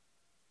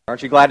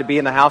Aren't you glad to be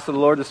in the house of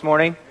the Lord this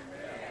morning?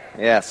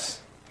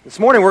 Yes. This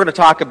morning we're going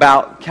to talk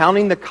about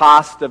counting the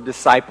cost of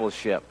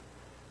discipleship.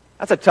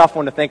 That's a tough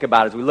one to think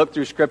about as we look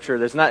through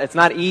Scripture. It's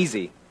not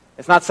easy.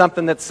 It's not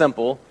something that's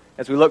simple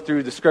as we look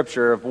through the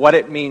Scripture of what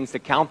it means to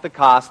count the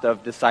cost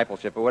of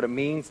discipleship or what it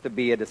means to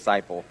be a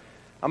disciple.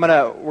 We're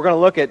going to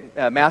look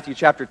at Matthew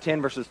chapter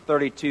 10, verses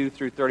 32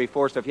 through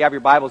 34. So if you have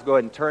your Bibles, go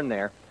ahead and turn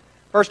there.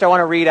 First, I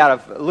want to read out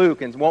of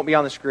Luke, and it won't be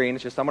on the screen.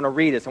 It's just I'm going to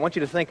read it. So I want you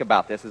to think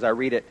about this as I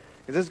read it,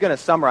 because this is going to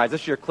summarize.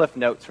 This is your cliff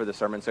notes for the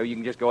sermon, so you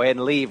can just go ahead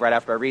and leave right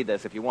after I read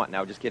this if you want.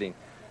 No, just kidding.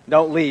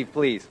 Don't leave,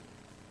 please.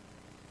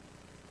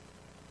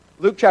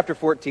 Luke chapter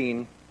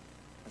 14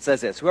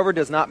 says this: "Whoever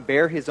does not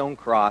bear his own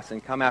cross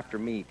and come after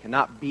me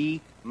cannot be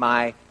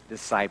my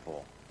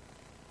disciple."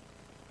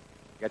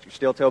 You got your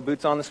steel-toe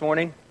boots on this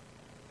morning?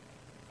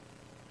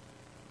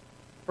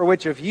 "For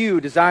which of you,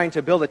 desiring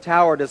to build a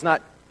tower, does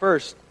not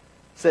first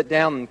sit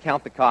down and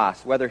count the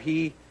cost, whether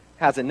he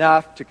has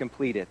enough to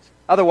complete it?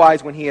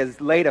 Otherwise, when he has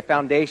laid a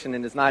foundation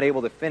and is not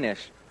able to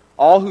finish,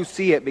 all who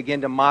see it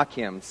begin to mock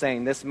him,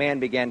 saying, 'This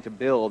man began to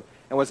build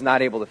and was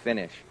not able to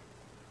finish.'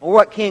 Or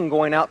what king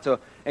going out to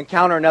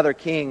encounter another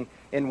king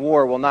in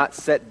war will not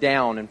sit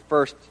down and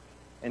first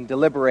and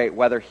deliberate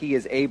whether he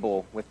is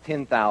able with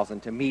 10,000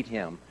 to meet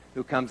him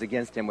who comes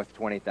against him with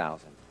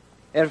 20,000?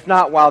 And if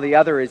not, while the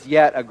other is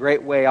yet a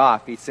great way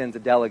off, he sends a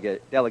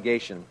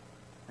delegation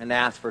and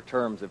asks for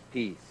terms of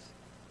peace."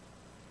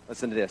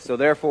 Listen to this. "So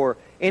therefore,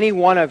 any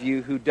one of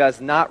you who does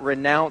not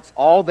renounce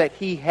all that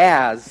he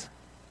has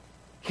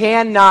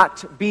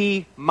cannot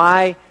be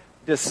my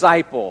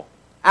disciple."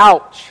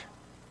 Ouch.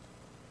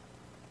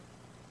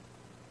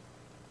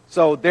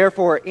 "So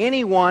therefore,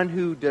 anyone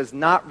who does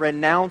not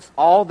renounce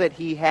all that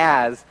he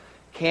has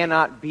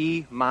cannot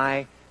be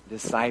my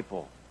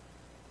disciple."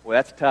 Well,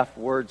 that's tough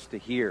words to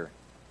hear.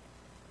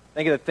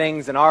 Think of the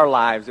things in our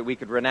lives that we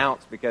could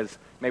renounce because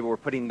maybe we're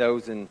putting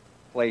those in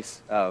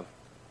place of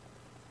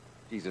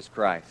Jesus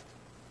Christ.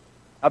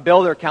 A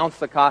builder counts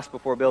the cost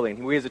before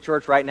building. We as a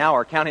church right now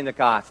are counting the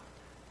cost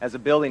as a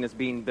building is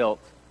being built.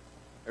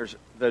 There's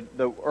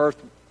the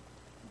earth,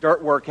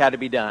 dirt work had to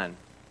be done.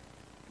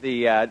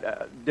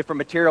 The different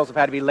materials have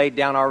had to be laid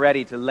down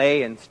already to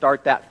lay and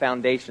start that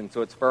foundation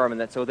so it's firm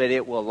and so that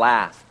it will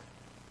last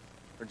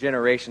for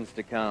generations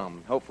to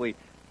come. Hopefully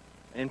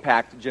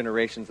impact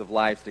generations of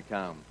lives to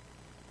come.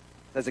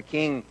 As a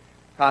king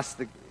counts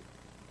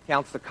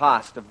the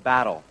cost of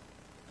battle.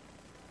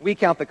 We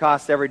count the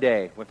cost every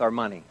day with our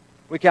money.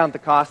 We count the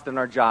cost in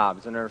our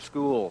jobs, in our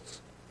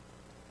schools.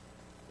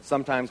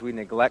 Sometimes we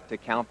neglect to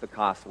count the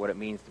cost of what it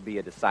means to be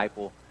a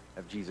disciple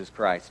of Jesus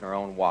Christ in our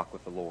own walk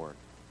with the Lord.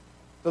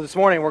 So this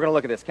morning we're going to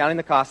look at this, counting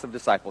the cost of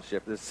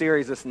discipleship. This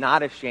series is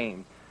Not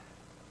Ashamed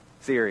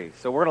series.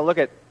 So we're going to look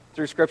at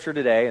through Scripture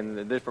today, and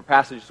the different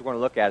passages we're going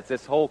to look at, it's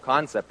this whole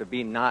concept of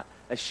being not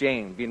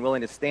ashamed, being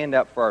willing to stand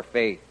up for our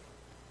faith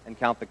and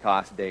count the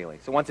cost daily.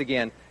 So once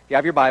again, if you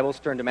have your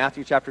Bibles, turn to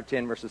Matthew chapter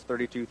 10, verses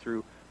 32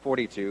 through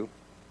 42.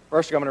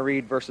 First, I'm going to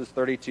read verses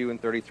 32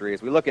 and 33.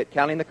 As we look at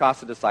counting the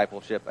cost of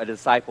discipleship, a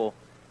disciple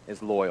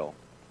is loyal.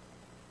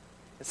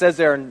 It says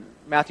there in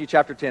Matthew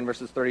chapter 10,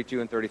 verses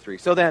 32 and 33.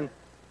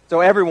 So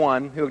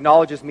everyone who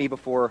acknowledges me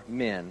before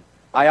men,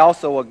 I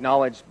also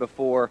acknowledge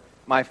before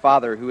my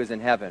Father who is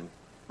in heaven.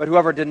 But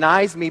whoever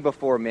denies me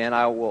before men,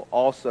 I will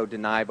also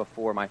deny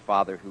before my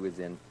Father who is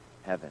in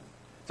heaven."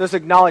 So this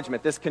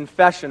acknowledgement, this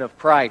confession of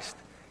Christ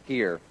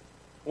here.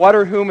 What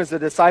or whom is a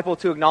disciple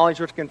to acknowledge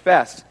or to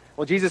confess?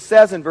 Well, Jesus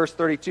says in verse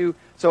 32,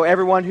 "So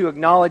everyone who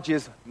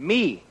acknowledges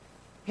me,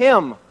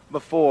 him,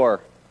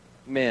 before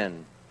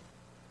men,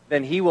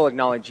 then he will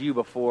acknowledge you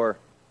before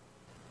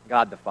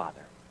God the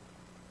Father."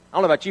 I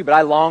don't know about you, but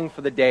I long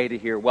for the day to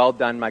hear, "Well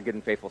done, my good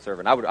and faithful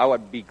servant." I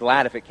would be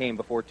glad if it came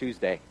before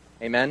Tuesday.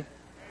 Amen?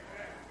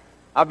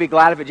 I'd be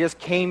glad if it just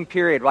came,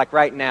 period, like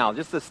right now.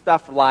 Just the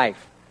stuff of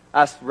life.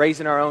 Us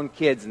raising our own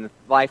kids and the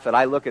life that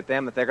I look at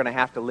them that they're going to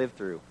have to live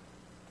through.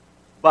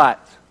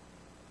 But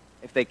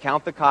if they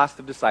count the cost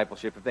of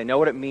discipleship, if they know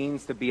what it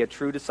means to be a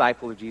true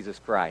disciple of Jesus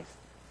Christ,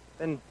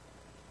 then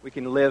we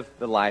can live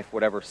the life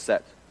whatever's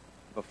set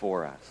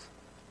before us.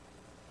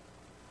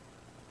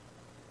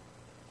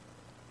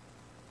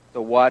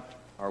 So what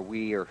are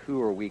we, or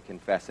who are we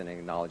confessing and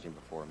acknowledging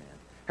before men?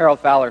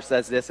 Harold Fowler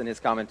says this in his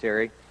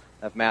commentary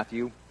of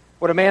Matthew: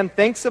 "What a man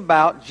thinks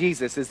about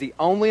Jesus is the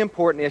only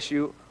important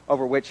issue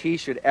over which he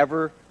should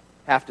ever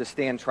have to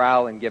stand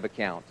trial and give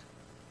account.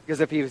 Because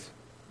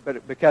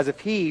if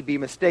he be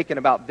mistaken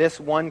about this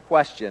one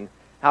question,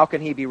 how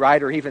can he be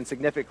right or even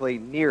significantly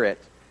near it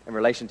in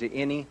relation to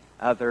any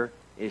other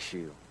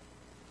issue?"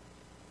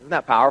 Isn't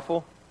that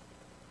powerful?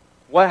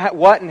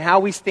 What and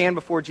how we stand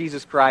before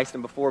Jesus Christ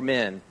and before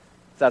men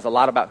says a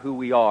lot about who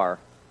we are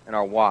in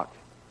our walk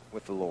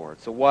with the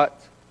Lord. So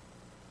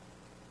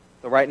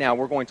right now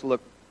we're going to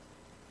look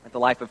at the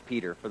life of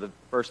Peter for the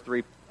first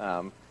three.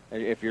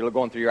 If you're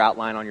going through your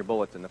outline on your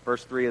bulletin, the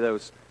first three of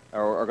those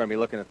are going to be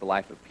looking at the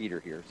life of Peter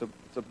here. So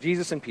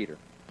Jesus and Peter.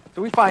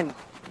 So we find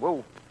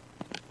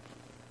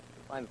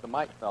that the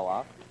mic fell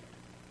off.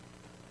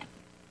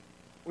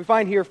 We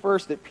find here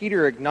first that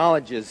Peter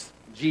acknowledges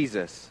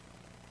Jesus.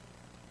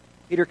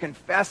 Peter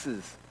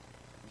confesses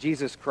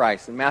Jesus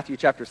Christ in Matthew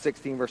chapter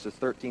 16, verses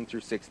 13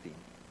 through 16.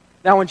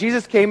 Now, when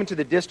Jesus came into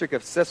the district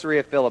of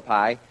Caesarea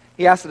Philippi,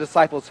 he asked the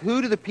disciples,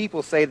 "Who do the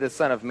people say the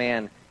Son of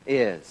Man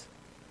is?"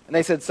 And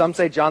they said, "Some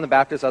say John the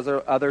Baptist,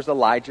 others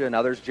Elijah, and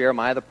others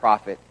Jeremiah the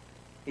prophet."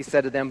 He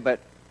said to them, "But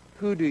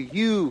who do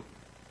you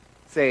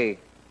say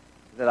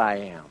that I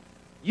am?"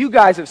 You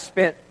guys have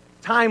spent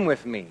time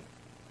with me.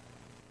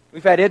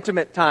 We've had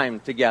intimate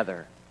time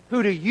together.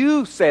 Who do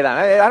you say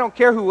that? I don't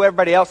care who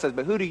everybody else says,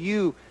 but who do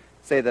you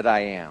say that I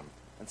am?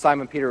 And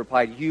Simon Peter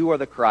replied, "You are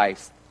the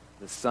Christ,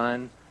 the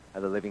Son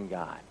of the living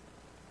God."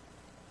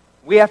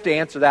 We have to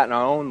answer that in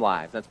our own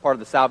lives. That's part of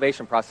the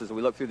salvation process as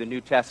we look through the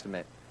New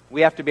Testament.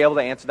 We have to be able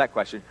to answer that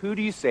question. Who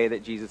do you say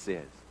that Jesus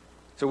is?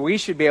 So we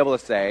should be able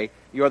to say,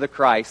 "You are the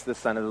Christ, the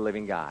Son of the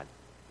living God,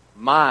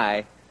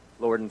 my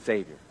Lord and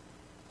Savior,"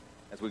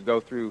 as we go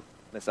through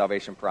the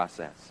salvation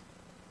process.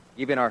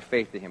 Giving our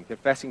faith to Him,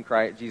 confessing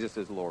Christ, Jesus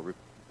as Lord,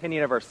 repenting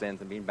of our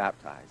sins and being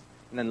baptized,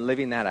 and then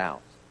living that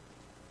out.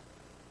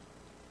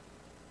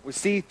 We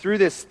see through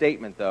this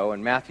statement, though,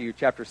 in Matthew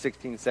chapter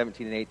 16,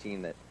 17, and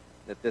 18, that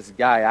this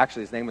guy,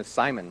 actually his name was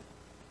Simon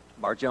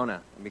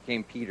Bar-Jonah, and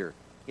became Peter.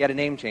 He had a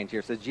name change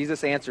here. It says,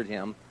 Jesus answered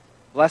him,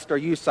 "Blessed are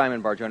you,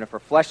 Simon Bar-Jonah, for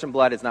flesh and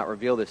blood has not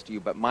revealed this to you,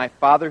 but my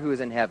Father who is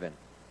in heaven.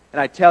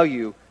 And I tell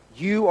you,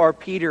 you are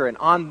Peter, and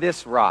on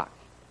this rock,"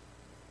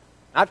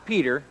 not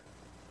Peter,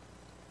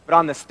 but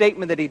on the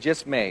statement that he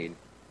just made,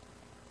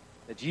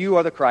 that you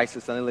are the Christ,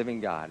 the Son of the living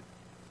God.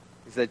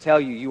 He said, "I tell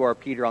you, you are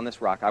Peter, on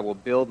this rock. I will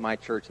build my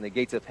church, and the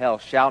gates of hell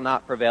shall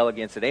not prevail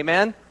against it."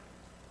 Amen?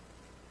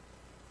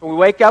 When we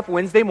wake up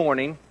Wednesday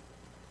morning,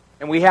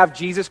 and we have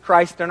Jesus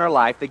Christ in our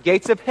life, the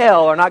gates of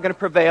hell are not going to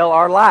prevail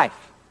our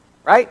life.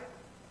 Right?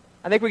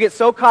 I think we get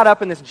so caught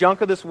up in this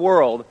junk of this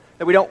world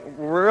that we don't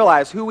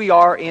realize who we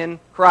are in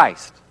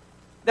Christ.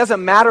 It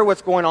doesn't matter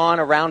what's going on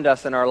around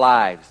us in our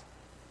lives.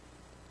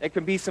 There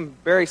can be some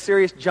very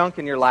serious junk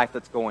in your life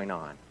that's going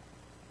on.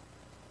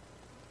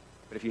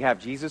 But if you have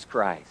Jesus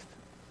Christ,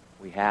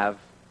 we have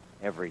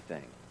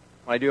everything.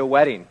 When I do a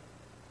wedding,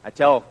 I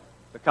tell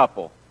the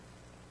couple,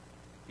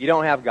 you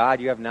don't have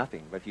God, you have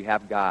nothing. But if you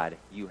have God,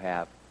 you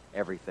have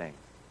everything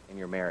in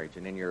your marriage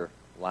and in your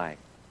life.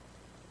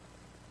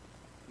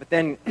 But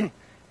then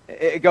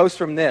it goes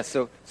from this.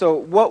 So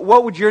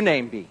what would your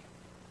name be?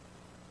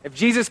 If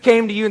Jesus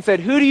came to you and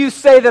said, "Who do you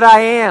say that I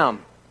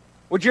am?"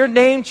 Would your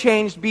name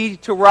change be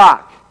to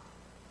rock?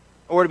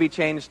 Or would it be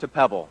changed to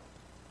pebble?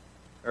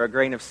 Or a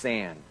grain of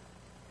sand?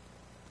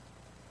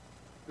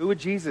 Who would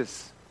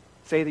Jesus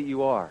say that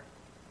you are?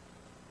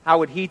 How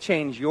would He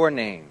change your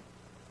name?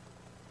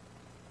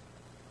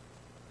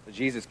 So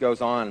Jesus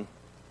goes on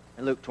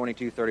in Luke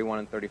 22, 31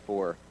 and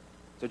 34.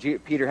 So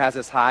Peter has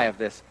this high of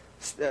this,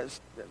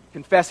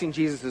 confessing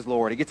Jesus as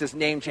Lord. He gets his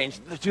name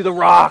changed to the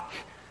rock.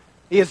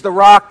 He is the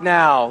rock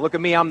now. Look at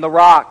me, I'm the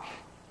rock.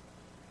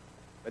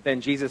 But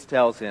then Jesus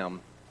tells him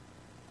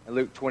in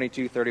Luke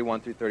 22, 31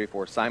 through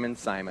 34, "Simon,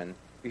 Simon,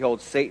 behold,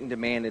 Satan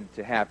demanded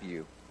to have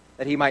you,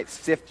 that he might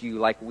sift you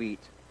like wheat.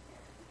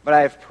 But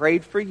I have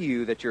prayed for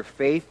you that your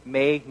faith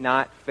may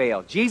not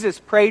fail." Jesus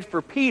prayed for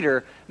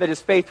Peter that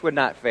his faith would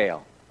not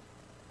fail.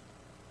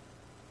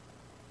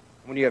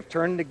 "When you have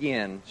turned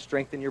again,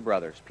 strengthen your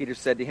brothers." Peter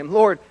said to him,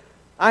 "Lord,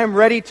 I am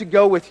ready to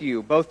go with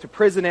you, both to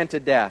prison and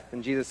to death."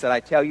 And Jesus said, "I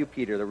tell you,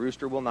 Peter, the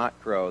rooster will not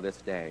crow this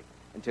day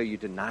until you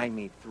deny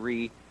me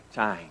 3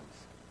 times.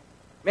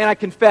 Man, I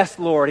confess,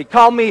 Lord. He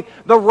called me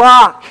the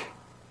rock.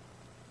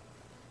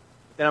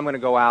 But then I'm going to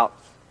go out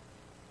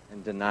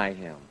and deny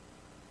Him.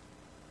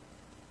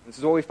 This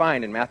is what we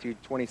find in Matthew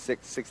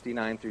 26,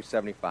 69 through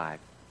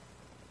 75.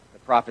 The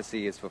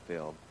prophecy is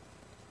fulfilled.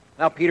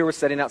 Now Peter was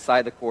sitting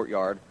outside the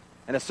courtyard,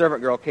 and a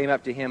servant girl came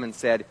up to him and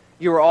said,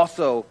 "You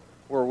also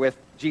were with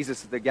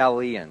Jesus the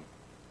Galilean."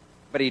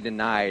 But he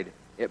denied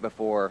it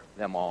before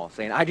them all,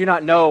 saying, "I do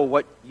not know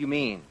what you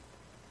mean."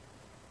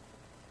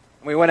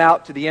 When we went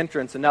out to the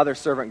entrance, another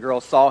servant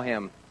girl saw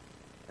him,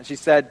 and she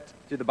said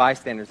to the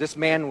bystanders, "This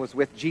man was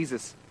with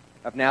Jesus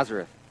of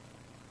Nazareth."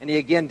 And he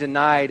again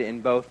denied it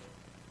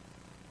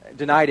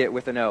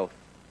with an oath,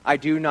 "I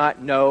do not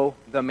know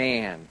the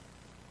man."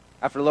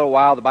 After a little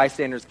while, the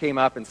bystanders came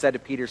up and said to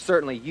Peter,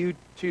 "Certainly you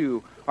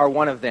too are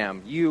one of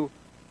them.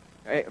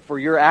 For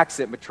your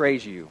accent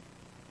betrays you."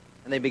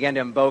 And they began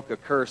to invoke a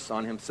curse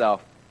on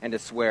himself and to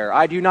swear,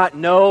 "I do not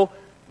know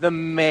the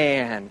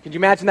man." Could you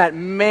imagine that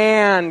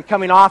man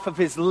coming off of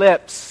his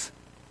lips?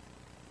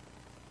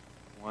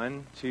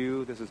 1,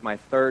 2, this is my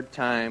 3rd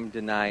time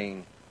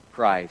denying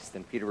Christ.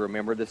 And Peter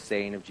remembered the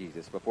saying of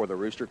Jesus, "Before the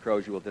rooster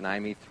crows, you will deny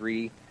me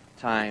 3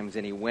 times."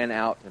 And he went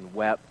out and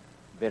wept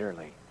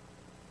bitterly.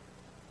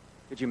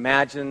 Could you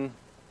imagine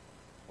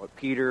what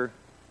Peter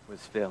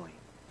was feeling?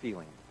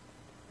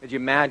 Could you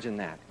imagine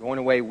that? Going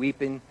away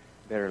weeping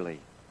bitterly.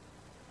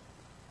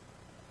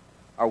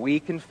 Are we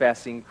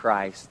confessing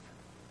Christ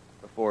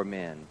before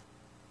men?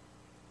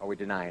 Are we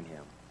denying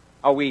Him?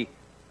 Are we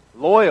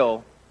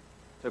loyal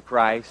to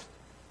Christ?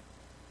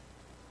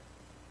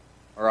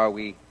 Or are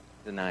we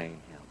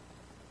denying Him?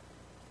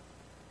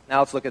 Now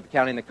let's look at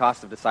counting the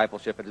cost of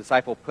discipleship. A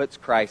disciple puts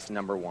Christ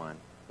number one.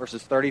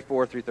 Verses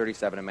 34 through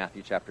 37 in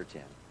Matthew chapter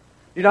 10.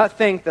 Do not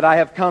think that I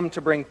have come to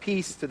bring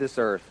peace to this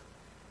earth.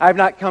 I have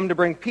not come to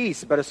bring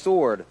peace, but a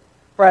sword.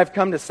 For I have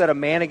come to set a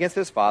man against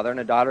his father, and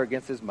a daughter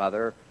against her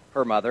mother,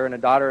 and a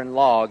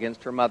daughter-in-law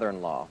against her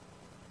mother-in-law.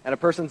 And a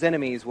person's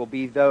enemies will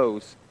be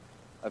those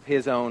of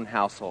his own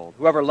household.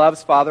 Whoever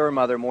loves father or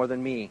mother more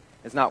than me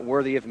is not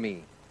worthy of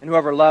me. And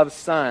whoever loves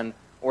son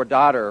or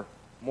daughter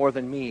more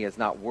than me is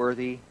not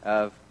worthy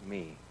of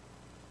me.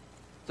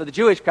 So the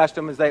Jewish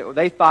custom is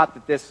they thought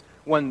that this,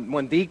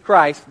 when the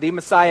Christ, the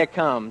Messiah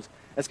comes,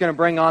 it's going to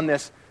bring on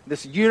this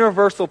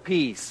universal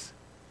peace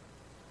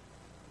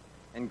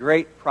and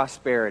great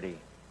prosperity.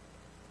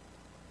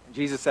 And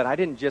Jesus said, I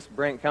didn't just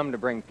come to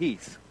bring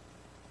peace.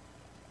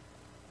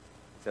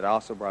 He said, I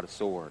also brought a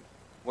sword.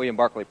 William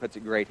Barclay puts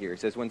it great here. He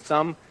says, when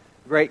some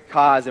great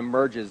cause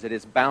emerges, it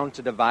is bound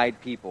to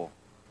divide people.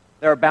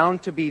 There are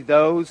bound to be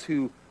those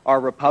who are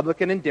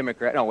Republican and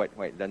Democrat. No, wait,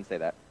 it doesn't say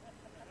that.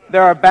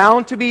 There are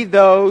bound to be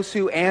those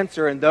who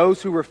answer and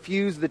those who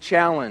refuse the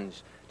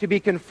challenge. To be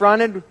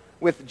confronted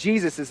with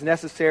Jesus is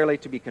necessarily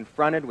to be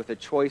confronted with a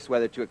choice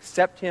whether to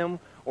accept him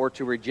or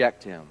to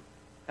reject him.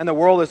 And the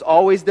world is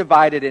always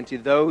divided into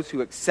those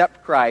who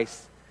accept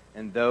Christ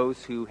and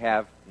those who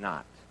have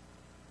not.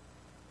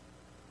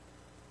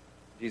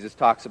 Jesus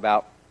talks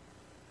about,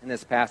 in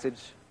this passage,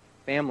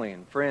 family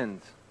and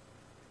friends.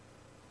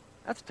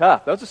 That's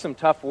tough. Those are some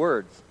tough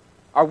words.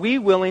 Are we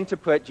willing to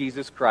put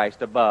Jesus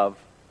Christ above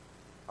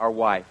our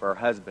wife, our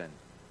husband,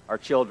 our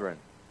children,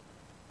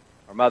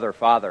 our mother,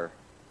 father,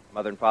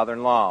 mother and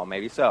father-in-law?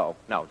 Maybe so.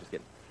 No, just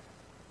kidding.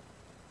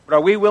 But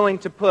are we willing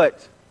to put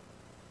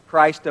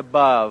Christ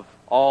above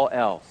all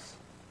else?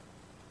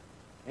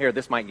 Here,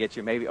 this might get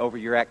you maybe over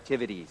your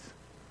activities,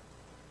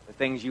 the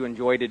things you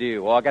enjoy to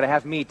do. Well, I've got to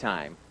have me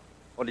time.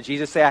 Well, did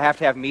Jesus say I have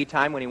to have me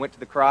time when he went to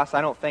the cross? I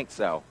don't think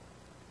so.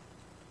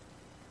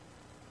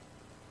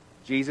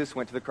 Jesus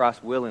went to the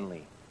cross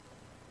willingly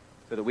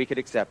so that we could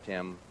accept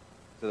him,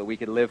 so that we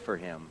could live for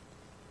him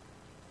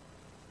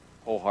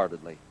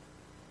wholeheartedly.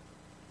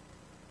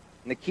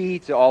 And the key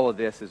to all of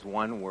this is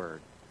one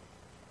word.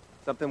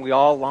 Something we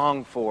all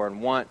long for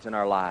and want in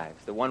our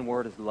lives. The one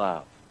word is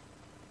love.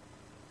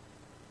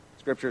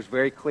 Scripture is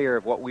very clear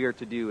of what we are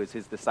to do as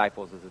his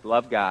disciples, is to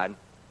love God,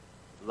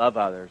 love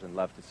others, and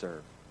love to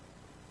serve.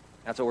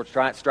 That's what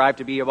we're strive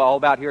to be all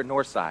about here at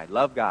Northside.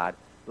 Love God,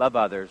 love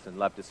others, and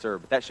love to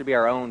serve. But that should be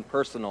our own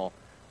personal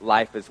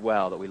life as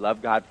well, that we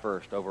love God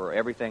first over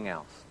everything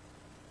else.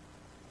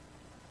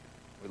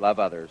 We love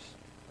others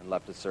and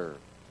love to serve.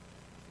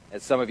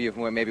 As some of you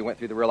maybe went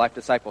through the Real Life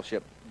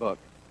Discipleship book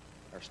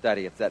or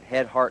study, it's that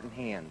head, heart, and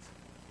hands.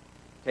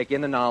 Take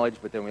in the knowledge,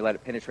 but then we let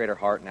it penetrate our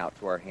heart and out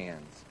to our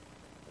hands.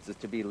 This is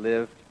to be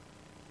lived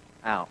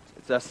out.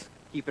 It's us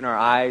keeping our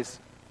eyes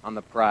on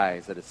the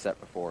prize that is set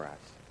before us.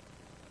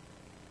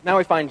 Now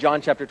we find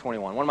John chapter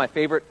 21, one of my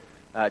favorite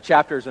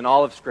chapters in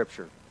all of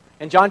Scripture.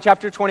 In John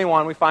chapter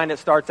 21, we find it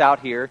starts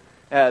out here.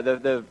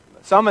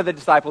 Some of the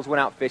disciples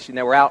went out fishing.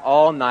 They were out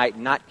all night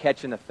not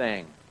catching a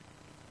thing.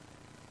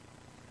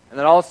 And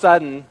then all of a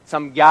sudden,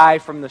 some guy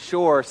from the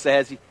shore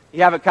says,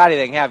 you haven't caught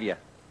anything, have you?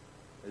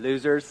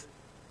 Losers.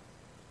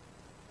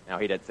 No,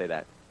 he didn't say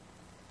that.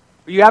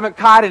 But you haven't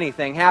caught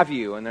anything, have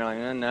you? And they're like,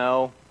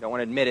 no, don't want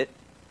to admit it.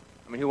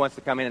 I mean, who wants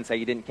to come in and say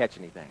you didn't catch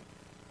anything?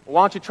 Well,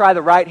 why don't you try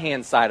the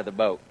right-hand side of the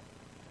boat?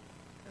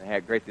 And they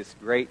had this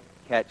great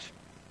catch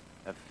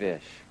of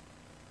fish.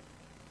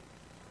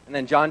 And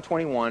then John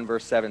 21,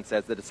 verse 7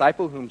 says, the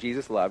disciple whom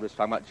Jesus loved, was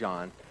talking about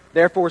John,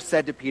 therefore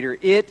said to Peter,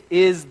 it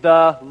is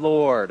the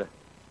Lord.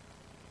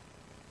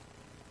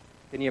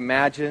 Can you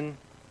imagine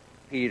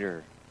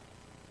Peter?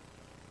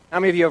 How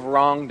many of you have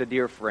wronged a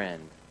dear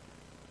friend?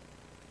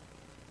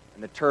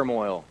 And the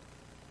turmoil,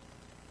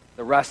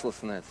 the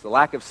restlessness, the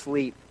lack of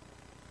sleep,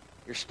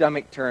 your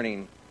stomach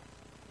turning,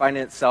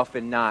 finding itself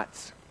in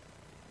knots,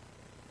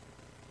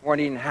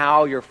 wondering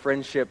how your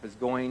friendship is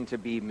going to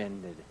be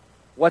mended.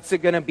 What's it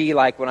going to be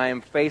like when I am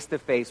face to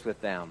face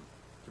with them,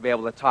 to be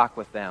able to talk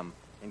with them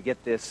and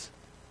get this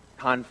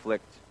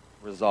conflict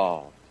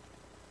resolved?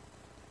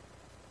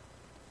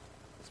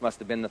 This must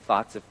have been the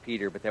thoughts of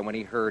Peter, but then when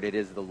he heard it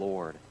is the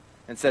Lord.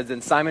 And it says,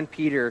 then Simon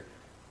Peter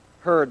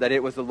heard that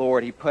it was the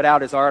Lord. He put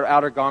out his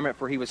outer garment,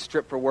 for he was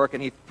stripped for work,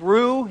 and he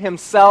threw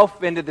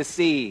himself into the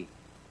sea.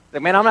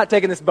 Like, man, I'm not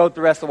taking this boat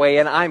the rest of the way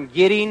in. I'm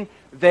getting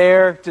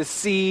there to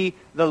see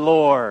the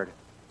Lord.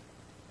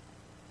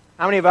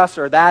 How many of us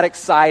are that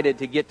excited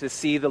to get to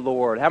see the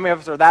Lord? How many of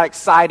us are that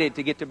excited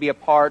to get to be a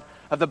part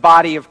of the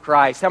body of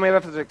Christ? How many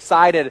of us are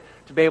excited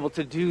to be able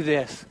to do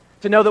this?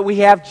 To know that we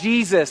have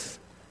Jesus,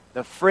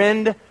 the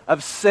friend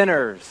of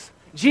sinners.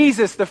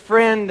 Jesus, the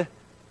friend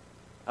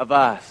of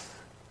us.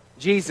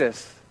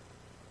 Jesus,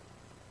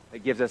 that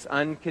gives us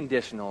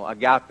unconditional,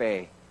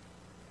 agape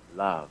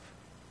love.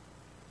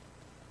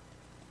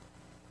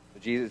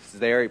 Jesus is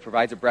there. He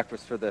provides a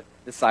breakfast for the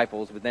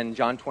disciples. But then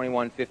John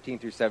 21, 15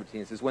 through 17,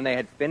 it says, when they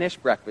had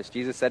finished breakfast,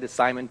 Jesus said to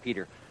Simon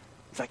Peter,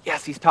 he's like,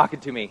 yes, he's talking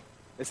to me.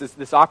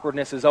 This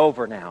awkwardness is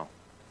over now.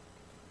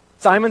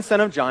 Simon, son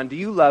of John, do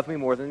you love me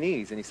more than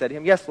these? And he said to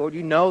him, Yes, Lord,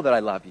 you know that I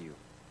love you.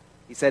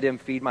 He said to him,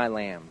 Feed my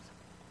lambs.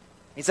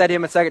 He said to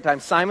him a second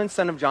time, Simon,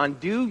 son of John,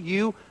 do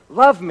you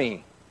love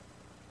me?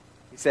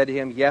 He said to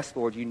him, Yes,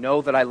 Lord, you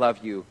know that I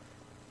love you.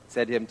 He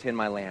said to him, Tend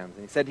my lambs.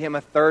 And he said to him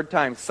a third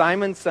time,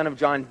 Simon, son of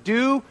John,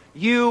 do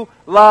you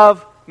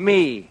love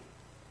me?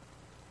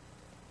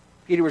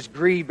 Peter was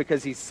grieved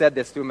because he said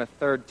this to him a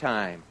third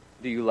time.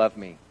 Do you love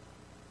me?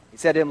 He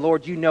said to him,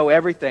 Lord, you know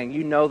everything.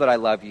 You know that I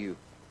love you.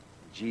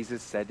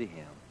 Jesus said to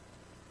him,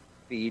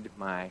 Feed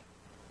my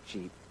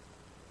sheep.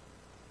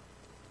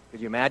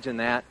 Could you imagine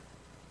that?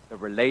 The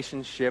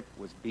relationship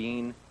was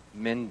being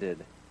mended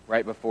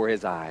right before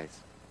his eyes.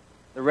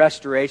 The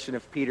restoration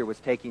of Peter was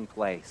taking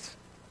place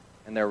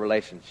in their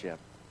relationship.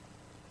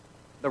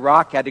 The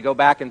rock had to go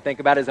back and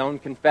think about his own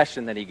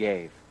confession that he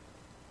gave,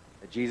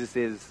 that Jesus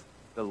is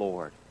the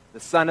Lord, the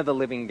Son of the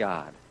living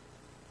God.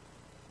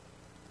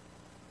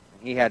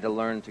 And he had to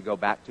learn to go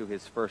back to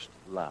his first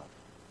love,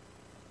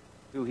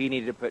 who he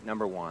needed to put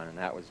number one, and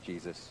that was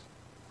Jesus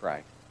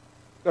Christ.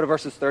 Go to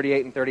verses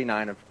 38 and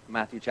 39 of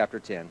Matthew chapter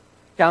 10.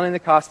 Counting the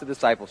cost of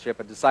discipleship,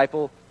 a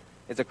disciple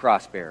is a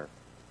cross bearer.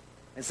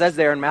 It says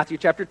there in Matthew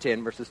chapter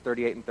 10, verses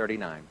 38 and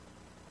 39,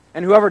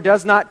 And whoever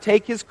does not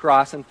take his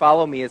cross and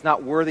follow me is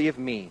not worthy of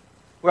me.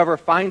 Whoever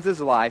finds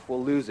his life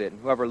will lose it,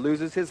 and whoever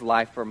loses his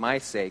life for my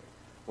sake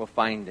will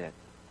find it.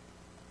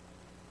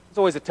 It's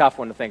always a tough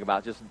one to think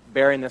about, just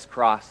bearing this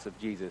cross of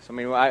Jesus. I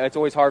mean, it's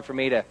always hard for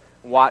me to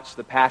watch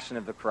the Passion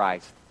of the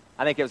Christ.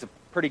 I think it was a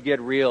pretty good,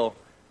 real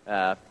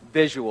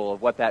visual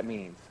of what that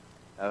means,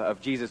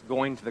 of Jesus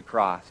going to the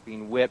cross,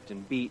 being whipped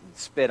and beat and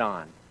spit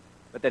on,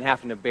 but then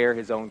having to bear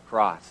his own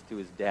cross to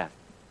his death.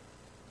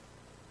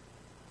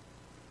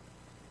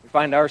 We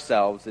find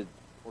ourselves that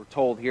we're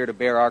told here to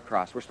bear our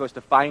cross. We're supposed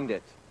to find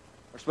it.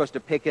 We're supposed to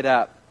pick it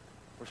up.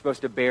 We're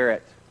supposed to bear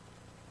it.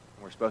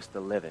 And we're supposed to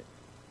live it.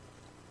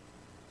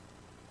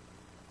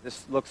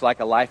 This looks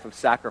like a life of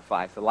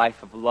sacrifice, a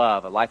life of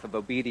love, a life of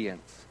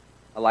obedience,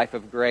 a life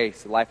of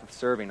grace, a life of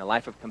serving, a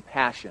life of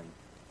compassion,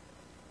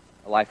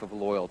 a life of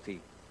loyalty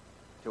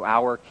to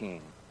our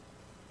King,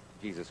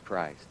 Jesus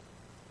Christ.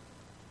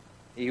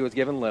 He who was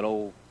given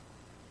little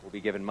will be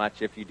given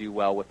much if you do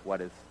well with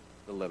what is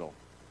the little.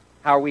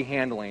 How are we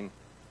handling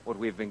what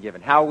we've been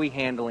given? How are we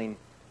handling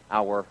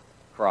our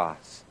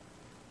cross?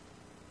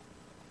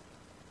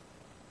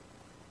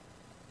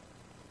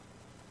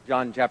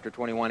 John chapter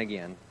 21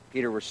 again.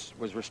 Peter was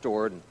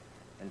restored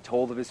and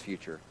told of his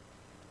future.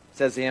 It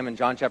says to him in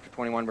John chapter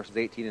 21, verses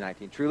 18 and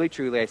 19, Truly,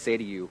 truly, I say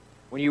to you,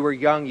 when you were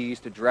young, you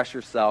used to dress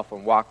yourself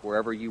and walk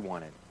wherever you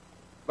wanted.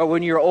 But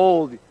when you're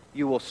old,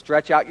 you will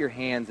stretch out your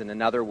hands, and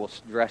another will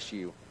dress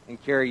you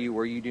and carry you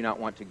where you do not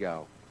want to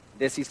go.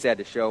 This he said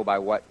to show by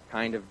what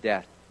kind of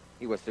death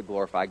he was to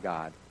glorify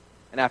God.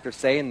 And after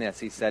saying this,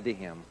 he said to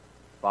him,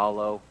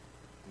 Follow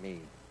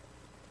me.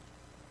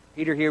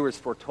 Peter here was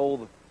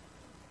foretold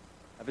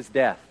of his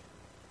death.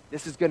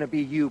 This is going to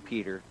be you,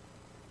 Peter.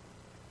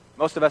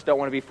 Most of us don't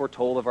want to be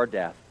foretold of our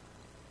death.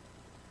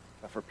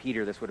 But for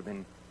Peter, this would have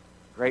been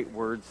great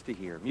words to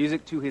hear.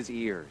 Music to his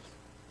ears.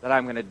 That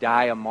I'm going to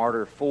die a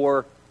martyr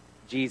for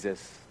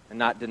Jesus and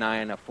not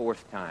denying a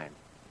fourth time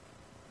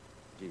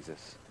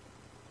Jesus.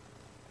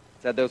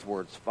 Said those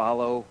words,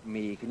 follow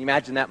me. Can you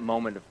imagine that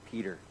moment of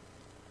Peter?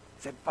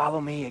 He said, follow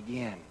me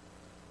again.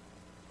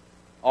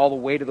 All the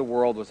weight of the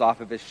world was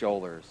off of his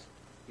shoulders.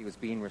 He was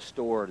being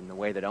restored in the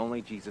way that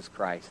only Jesus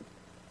Christ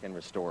can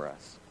restore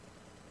us.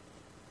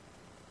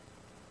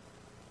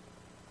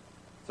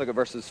 Let's look at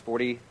verses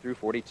 40 through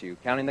 42.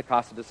 Counting the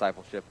cost of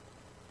discipleship,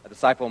 a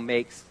disciple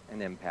makes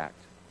an impact.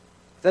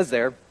 It says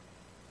there,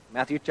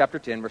 Matthew chapter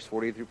 10, verse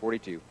 40 through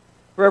 42,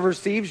 Whoever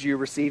receives you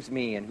receives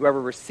me, and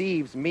whoever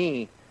receives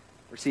me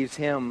receives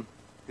him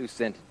who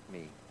sent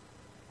me.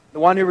 The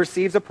one who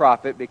receives a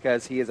prophet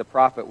because he is a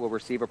prophet will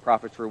receive a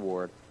prophet's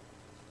reward.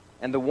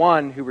 And the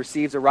one who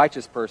receives a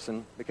righteous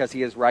person because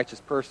he is a righteous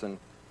person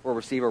will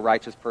receive a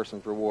righteous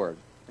person's reward.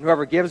 And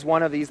whoever gives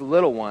one of these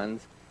little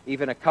ones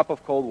even a cup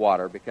of cold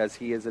water because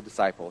he is a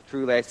disciple,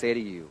 truly I say to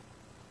you,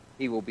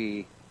 he will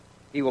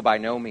by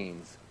no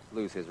means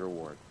lose his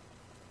reward.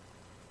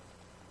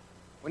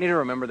 We need to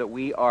remember that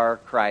we are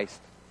Christ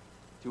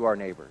to our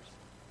neighbors.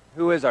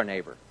 Who is our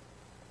neighbor?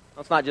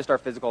 Well, it's not just our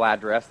physical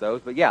address,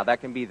 those, but yeah,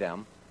 that can be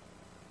them.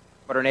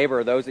 But our neighbor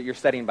are those that you're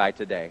sitting by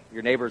today.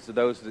 Your neighbors are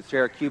those that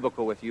share a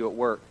cubicle with you at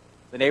work.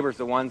 The neighbors are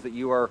the ones that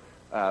you are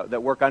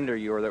that work under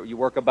you or that you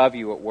work above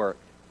you at work.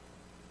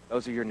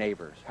 Those are your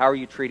neighbors. How are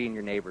you treating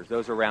your neighbors,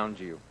 those around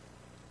you?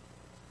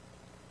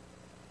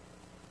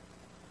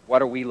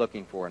 What are we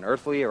looking for, an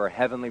earthly or a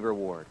heavenly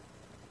reward?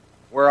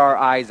 Where are our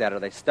eyes at? Are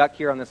they stuck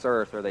here on this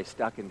earth or are they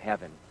stuck in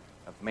heaven?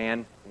 Of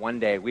man, one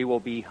day we will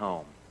be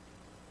home.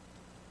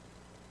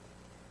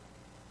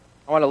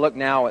 I want to look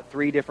now at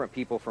three different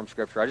people from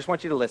Scripture. I just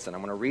want you to listen.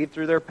 I'm going to read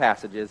through their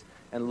passages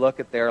and look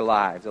at their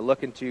lives. I'll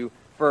look into,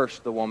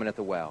 first, the woman at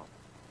the well.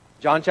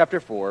 John chapter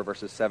 4,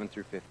 verses 7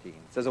 through 15. It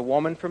says, A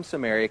woman from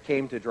Samaria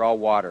came to draw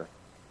water.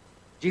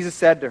 Jesus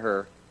said to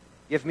her,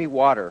 Give me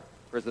water,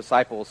 for his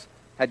disciples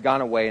had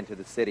gone away into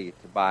the city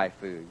to buy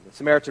food. The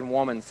Samaritan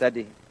woman said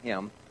to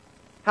him,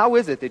 "How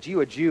is it that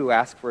you, a Jew,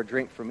 ask for a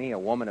drink from me, a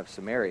woman of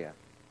Samaria?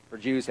 For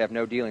Jews have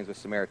no dealings with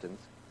Samaritans."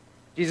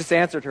 Jesus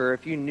answered her,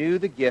 "If you knew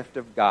the gift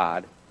of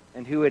God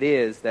and who it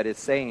is that is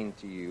saying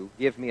to you,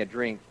 'Give me a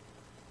drink,'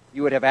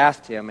 you would have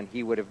asked him, and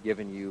he would have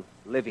given you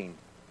living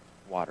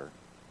water."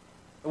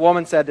 The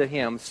woman said to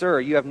him, "Sir,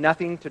 you have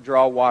nothing to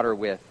draw water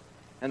with,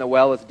 and the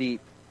well is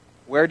deep.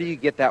 Where do you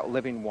get that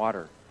living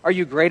water? Are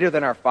you greater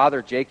than our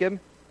father Jacob?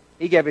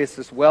 He gave us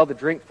this well to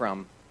drink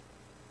from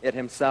it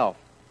himself,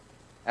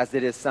 as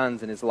did his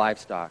sons and his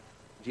livestock."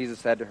 Jesus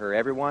said to her,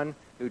 "Everyone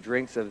who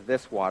drinks of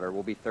this water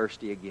will be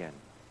thirsty again.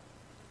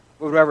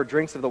 But whoever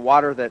drinks of the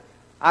water that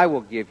I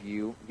will give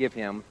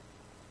him,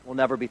 will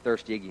never be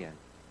thirsty again.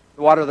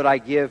 The water that I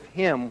give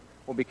him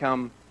will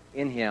become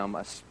in him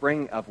a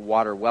spring of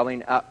water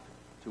welling up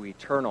to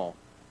eternal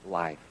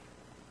life."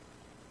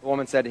 The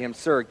woman said to him,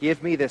 "Sir,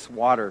 give me this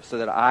water so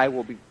that I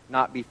will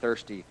not be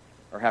thirsty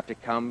or have to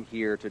come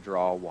here to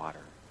draw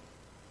water."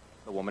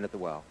 The woman at the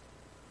well.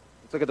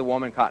 Let's look at the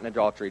woman caught in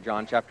adultery,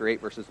 John chapter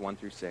 8, verses 1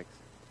 through 6.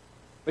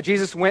 But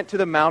Jesus went to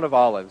the Mount of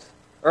Olives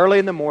early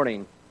in the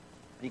morning.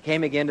 He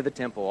came again to the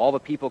temple. All the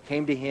people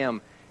came to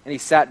him, and he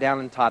sat down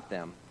and taught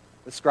them.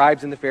 The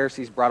scribes and the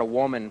Pharisees brought a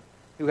woman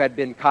who had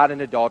been caught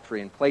in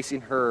adultery, and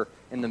placing her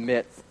in the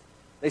midst,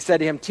 they said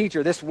to him,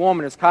 "Teacher, this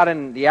woman is caught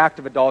in the act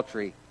of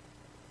adultery.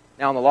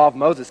 Now, the law of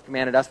Moses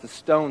commanded us to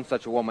stone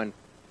such a woman.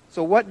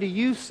 So what do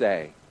you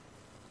say?"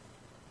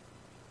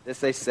 This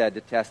they said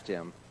to test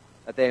him,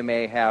 that they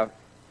may have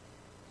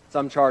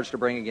some charge to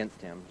bring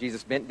against him.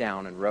 Jesus bent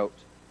down and wrote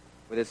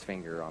with his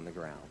finger on the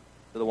ground.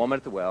 To the woman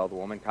at the well, the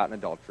woman caught in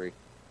adultery,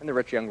 and the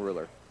rich young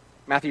ruler.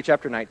 Matthew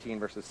chapter 19,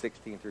 verses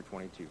 16 through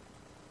 22.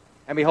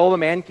 And behold, a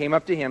man came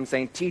up to him,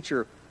 saying,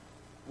 "Teacher,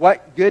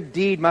 what good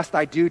deed must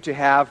I do to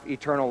have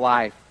eternal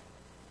life?"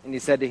 And he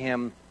said to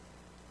him,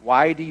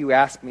 "Why do you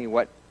ask me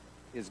what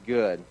is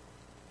good?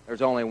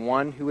 There's only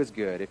one who is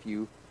good. If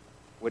you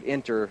would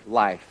enter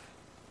life,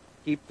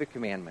 keep the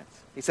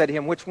commandments." He said to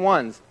him, "Which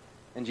ones?"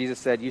 And Jesus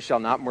said, "You shall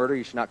not murder,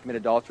 you shall not commit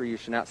adultery, you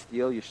shall not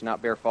steal, you shall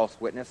not bear false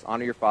witness,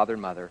 honor your father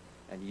and mother,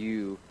 and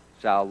you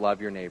shall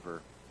love your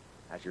neighbor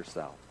as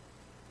yourself."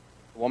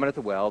 The woman at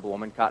the well, the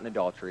woman caught in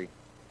adultery,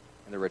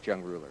 and the rich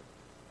young ruler.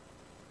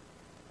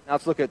 Now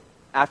let's look at,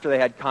 after they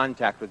had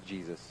contact with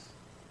Jesus,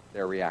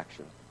 their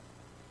reaction.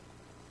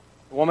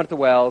 The woman at the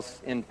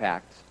well's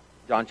impact.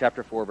 John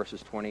chapter 4,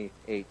 verses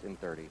 28 and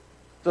 30.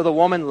 So the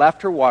woman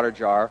left her water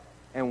jar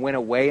and went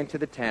away into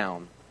the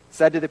town,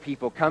 said to the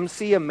people, "Come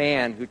see a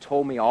man who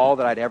told me all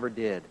that I'd ever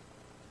did.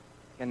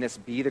 Can this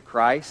be the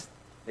Christ?"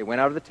 They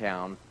went out of the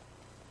town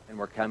and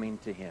were coming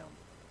to him.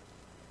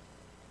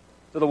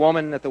 So the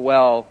woman at the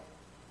well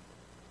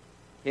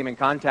came in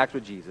contact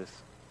with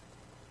Jesus,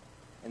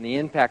 and the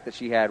impact that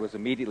she had was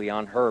immediately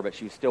on her, but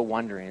she was still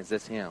wondering, is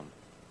this him?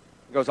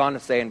 It goes on to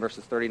say in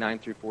verses 39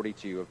 through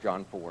 42 of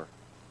John 4,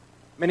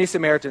 many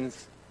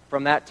Samaritans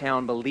from that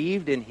town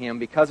believed in him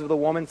because of the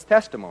woman's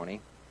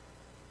testimony.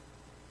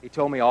 "He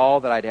told me all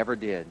that I'd ever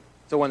did."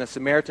 So when the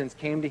Samaritans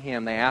came to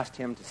him, they asked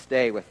him to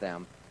stay with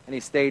them, and he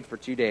stayed for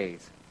 2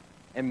 days.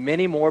 And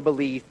many more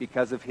believed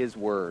because of his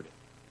word.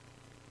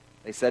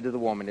 They said to the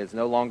woman, "It is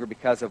no longer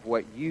because of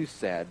what you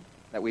said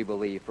that we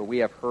believe, for we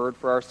have heard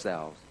for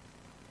ourselves,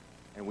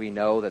 and we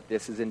know that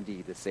this is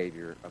indeed the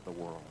Savior of the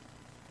world."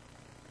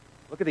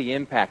 Look at the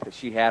impact that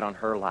she had on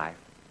her life.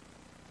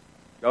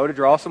 Go to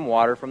draw some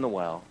water from the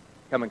well,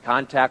 come in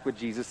contact with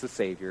Jesus the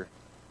Savior.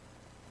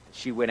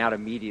 She went out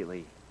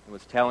immediately and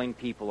was telling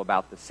people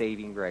about the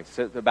saving grace,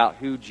 so about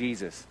who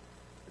Jesus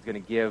is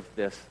going to give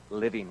this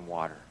living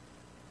water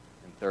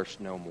and thirst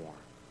no more.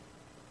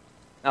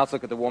 Now let's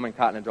look at the woman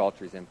caught in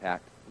adultery's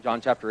impact. John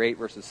chapter 8,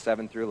 verses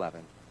 7 through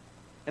 11.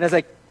 And as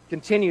they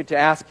continued to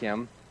ask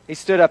him, he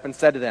stood up and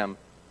said to them,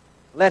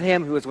 "Let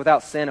him who is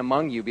without sin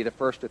among you be the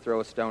first to throw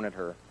a stone at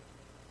her."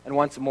 And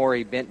once more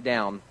he bent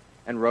down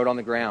and wrote on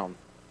the ground.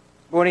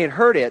 But when he had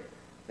heard it,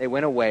 they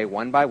went away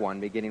one by one,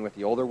 beginning with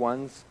the older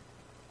ones,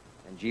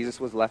 and Jesus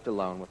was left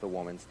alone with the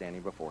woman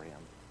standing before him.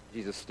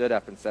 Jesus stood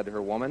up and said to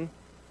her, "Woman,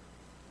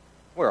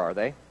 where are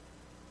they?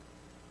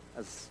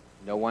 Has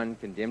no one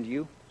condemned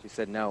you?" She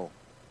said, "No,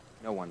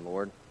 no one,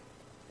 Lord."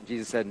 And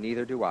Jesus said,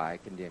 "Neither do I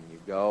condemn you.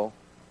 Go,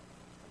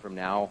 from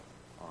now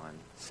on,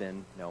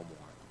 sin no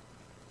more."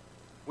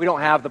 We don't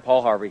have the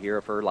Paul Harvey here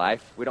of her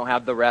life. We don't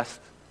have the rest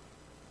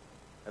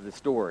of the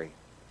story.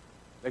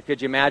 But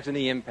could you imagine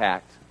the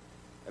impact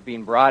of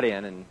being brought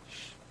in and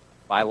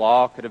by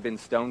law could have been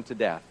stoned to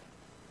death?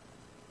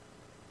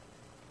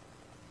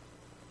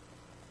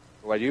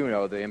 Well, I do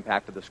know the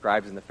impact of the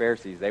scribes and the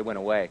Pharisees. They went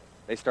away.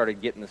 They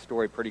started getting the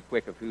story pretty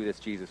quick of who this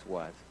Jesus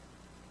was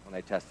when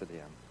they tested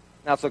him.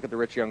 Now let's look at the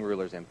rich young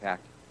ruler's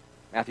impact.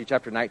 Matthew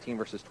chapter 19,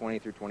 verses 20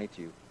 through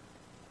 22.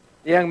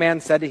 The young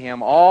man said to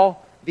him,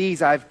 "All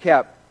these I've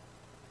kept.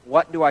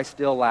 What do I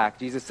still lack?"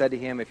 Jesus said to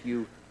him, "If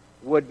you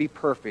would be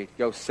perfect,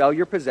 go sell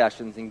your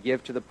possessions and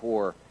give to the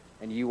poor,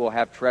 and you will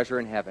have treasure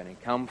in heaven,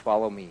 and come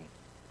follow me."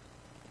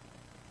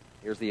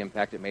 Here's the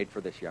impact it made for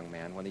this young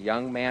man. When the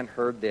young man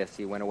heard this,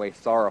 he went away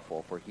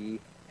sorrowful, for he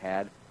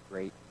had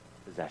great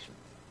possessions.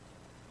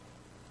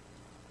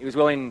 He was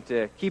willing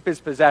to keep his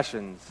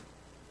possessions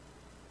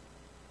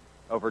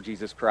over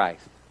Jesus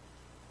Christ.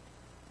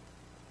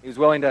 He was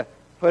willing to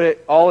put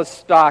all his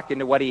stock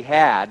into what he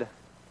had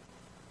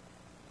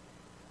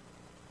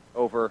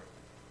over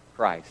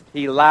Christ.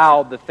 He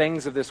allowed the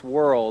things of this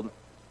world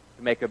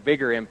to make a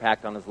bigger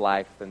impact on his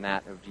life than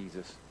that of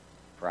Jesus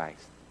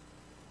Christ.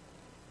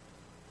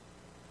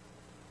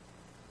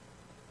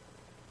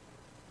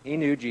 He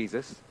knew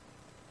Jesus.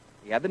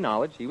 He had the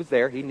knowledge. He was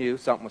there. He knew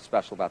something was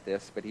special about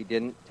this, but he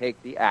didn't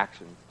take the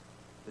actions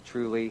to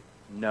truly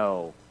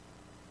know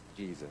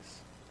Jesus.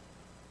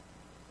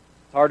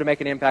 It's hard to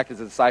make an impact as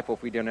a disciple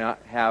if we do not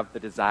have the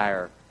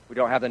desire. We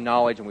don't have the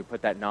knowledge, and we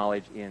put that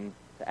knowledge into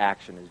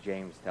action, as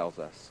James tells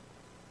us.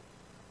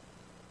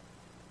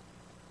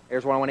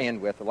 Here's what I want to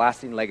end with, the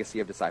lasting legacy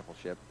of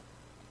discipleship.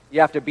 You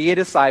have to be a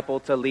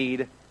disciple to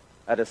lead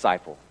a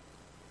disciple.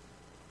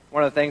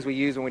 One of the things we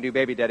use when we do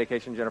baby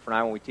dedication, Jennifer and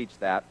I, when we teach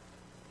that,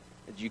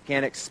 is you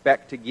can't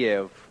expect to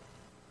give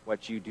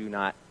what you do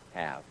not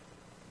have.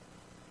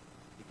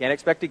 You can't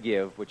expect to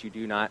give what you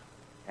do not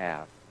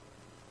have.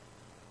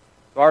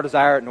 So our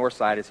desire at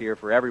Northside is here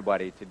for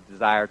everybody to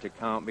desire to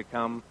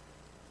become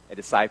a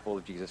disciple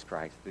of Jesus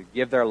Christ, to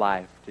give their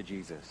life to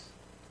Jesus,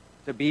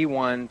 to be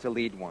one, to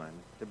lead one,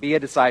 to be a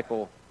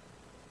disciple,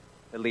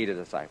 to lead a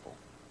disciple.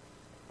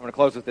 I'm going to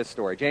close with this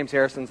story. James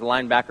Harrison's the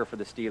linebacker for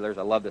the Steelers.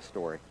 I love this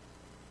story.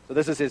 So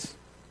this is his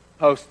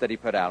post that he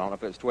put out. I don't know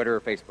if it was Twitter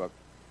or Facebook.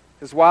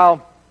 He says,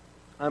 while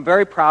I'm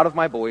very proud of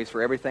my boys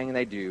for everything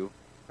they do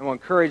and will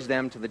encourage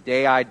them to the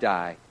day I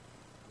die,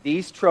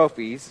 these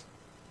trophies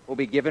will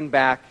be given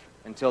back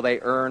until they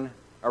earn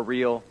a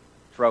real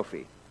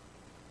trophy.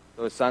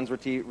 So his sons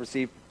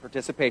receive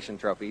participation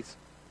trophies.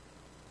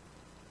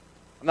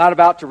 I'm not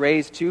about to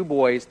raise two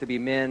boys to be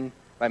men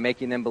by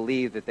making them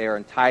believe that they are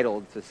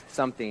entitled to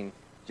something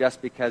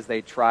just because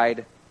they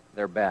tried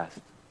their best.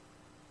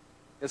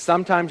 Because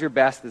sometimes your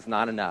best is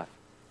not enough,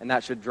 and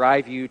that should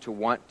drive you to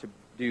want to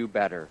do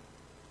better.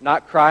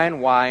 Not cry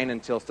and whine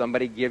until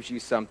somebody gives you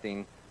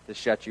something to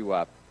shut you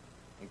up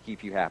and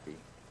keep you happy.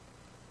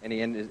 And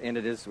he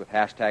ended this with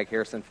hashtag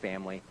Harrison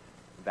Family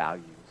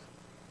Values.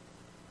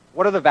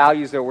 What are the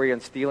values that we're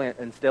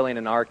instilling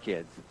in our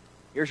kids?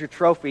 Here's your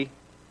trophy.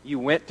 You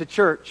went to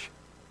church.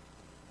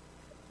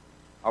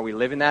 Are we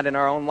living that in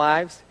our own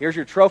lives? Here's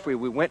your trophy.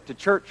 We went to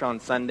church on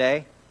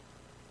Sunday.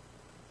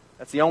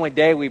 That's the only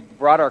day we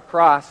brought our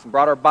cross and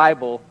brought our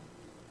Bible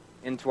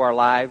into our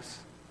lives.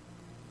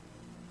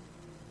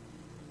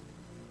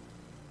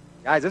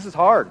 Guys, this is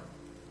hard.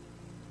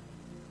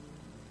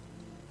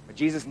 But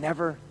Jesus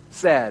never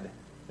said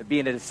that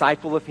being a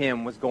disciple of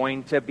Him was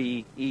going to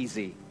be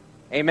easy.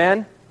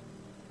 Amen?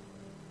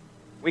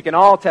 We can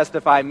all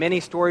testify many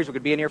stories. We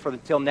could be in here for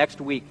until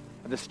next week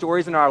of the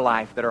stories in our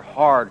life that are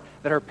hard,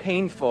 that are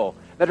painful,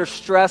 that are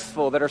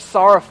stressful, that are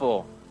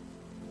sorrowful.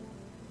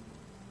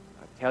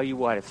 I tell you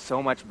what, it's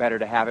so much better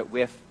to have it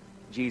with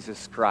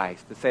Jesus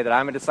Christ, to say that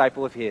I'm a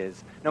disciple of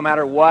His. No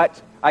matter what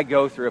I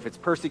go through, if it's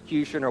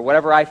persecution or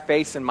whatever I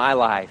face in my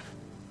life,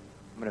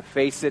 I'm going to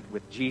face it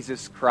with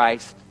Jesus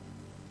Christ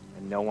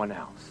and no one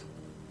else.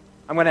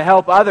 I'm going to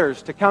help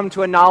others to come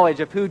to a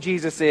knowledge of who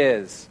Jesus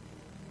is,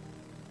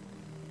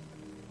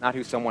 not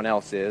who someone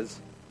else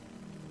is.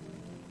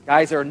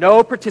 Guys, there are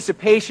no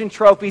participation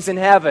trophies in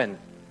heaven.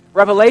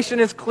 Revelation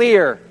is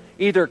clear.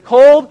 Either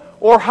cold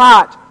or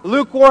hot.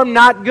 Lukewarm,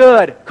 not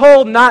good.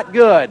 Cold, not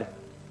good.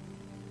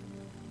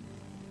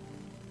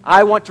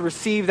 I want to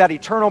receive that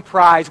eternal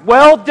prize.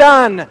 Well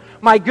done,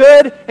 my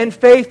good and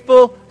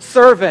faithful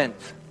servant.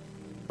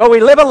 But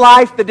we live a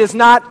life that does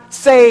not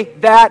say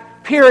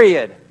that,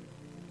 period.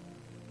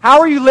 How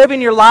are you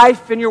living your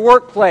life in your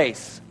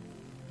workplace?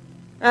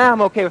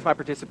 I'm okay with my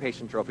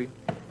participation trophy.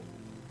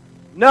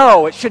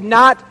 No, it should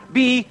not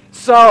be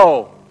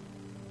so.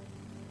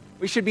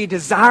 We should be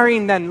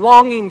desiring and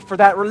longing for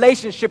that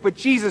relationship with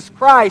Jesus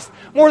Christ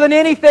more than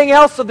anything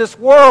else of this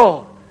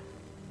world.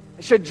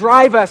 It should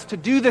drive us to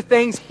do the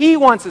things He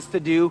wants us to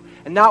do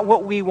and not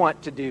what we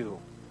want to do.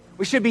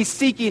 We should be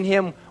seeking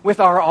Him with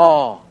our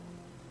all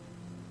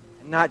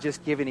and not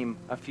just giving Him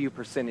a few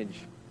percentage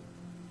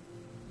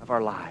of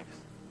our lives.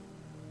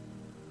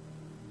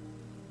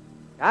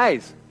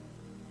 Guys,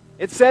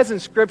 it says in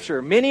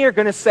Scripture, many are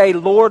going to say,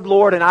 Lord,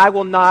 Lord, and I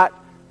will not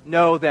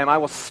know them. I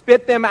will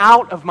spit them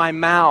out of my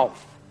mouth.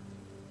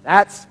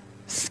 That's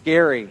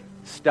scary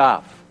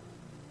stuff.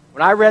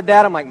 When I read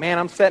that, I'm like, man,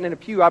 I'm sitting in a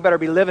pew. I better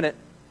be living it.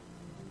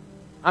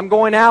 I'm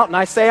going out and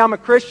I say I'm a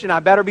Christian. I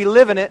better be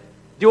living it.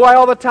 Do I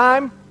all the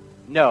time?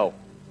 No.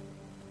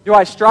 Do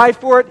I strive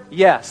for it?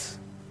 Yes.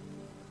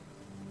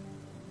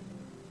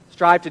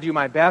 Strive to do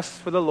my best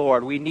for the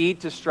Lord. We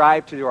need to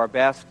strive to do our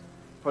best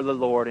for the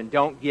Lord, and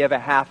don't give a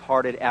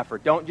half-hearted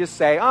effort. Don't just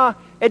say,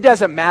 it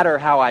doesn't matter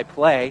how I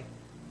play.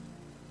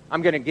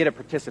 I'm going to get a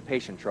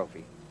participation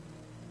trophy.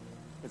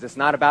 Because it's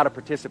not about a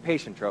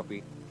participation trophy.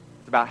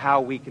 It's about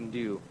how we can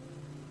do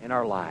in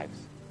our lives,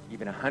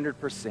 even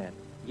 100%,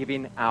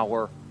 giving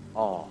our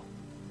all.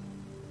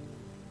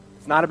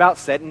 It's not about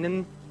sitting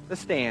in the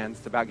stands.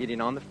 It's about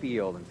getting on the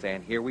field and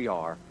saying, here we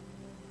are.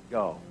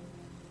 Go.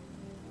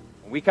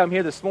 When we come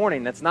here this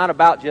morning, that's not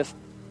about just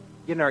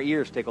getting our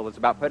ears tickled. It's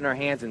about putting our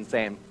hands in and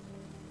saying,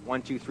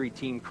 1, 2, 3,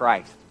 Team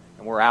Christ.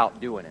 And we're out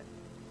doing it.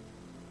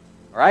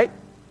 All right?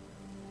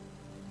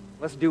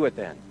 Let's do it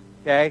then.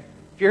 Okay?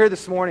 If you're here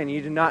this morning and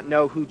you do not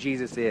know who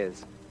Jesus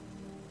is,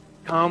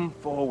 come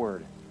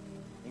forward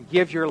and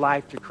give your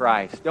life to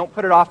Christ. Don't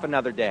put it off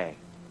another day.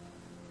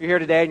 If you're here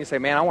today and you say,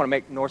 man, I want to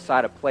make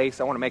Northside a place.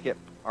 I want to make it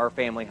our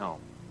family home.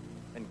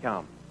 Then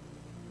come.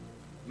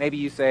 Maybe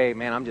you say,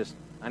 man,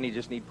 I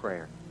just need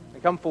prayer.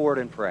 Then come forward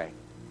and pray.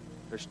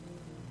 There's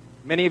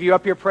many of you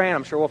up here praying.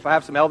 I'm sure we'll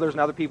have some elders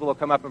and other people who will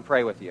come up and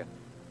pray with you.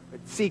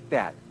 But seek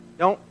that.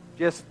 Don't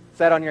just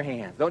sit on your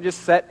hands. Don't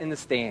just sit in the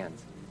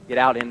stands. Get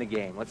out in the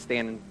game. Let's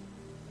stand and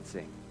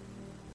sing.